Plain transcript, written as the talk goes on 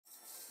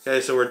Okay,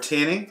 so we're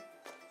tinning.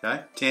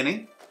 Okay,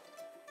 tinning.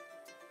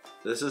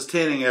 This is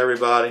tinning,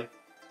 everybody.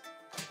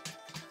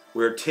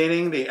 We're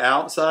tinning the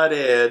outside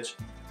edge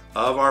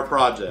of our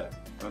project.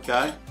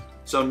 Okay,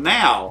 so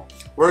now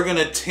we're going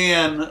to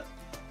tin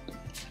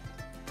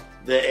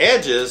the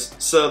edges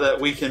so that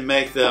we can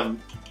make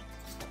them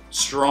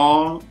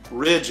strong,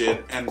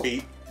 rigid, and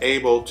be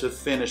able to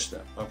finish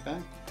them. Okay,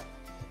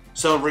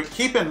 so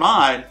keep in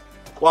mind,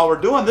 while we're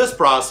doing this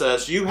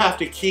process, you have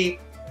to keep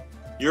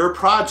your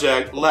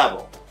project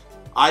level.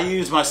 I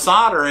use my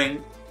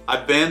soldering,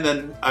 I bend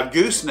and I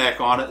gooseneck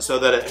on it so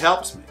that it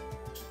helps me.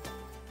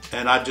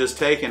 And I just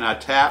take and I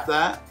tap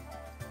that.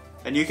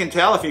 And you can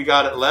tell if you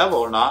got it level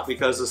or not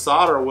because the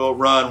solder will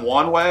run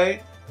one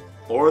way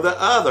or the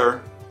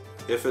other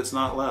if it's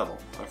not level,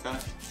 okay?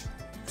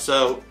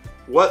 So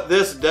what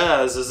this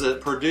does is it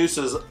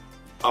produces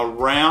a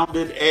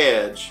rounded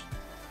edge.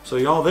 So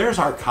y'all, there's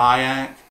our kayak.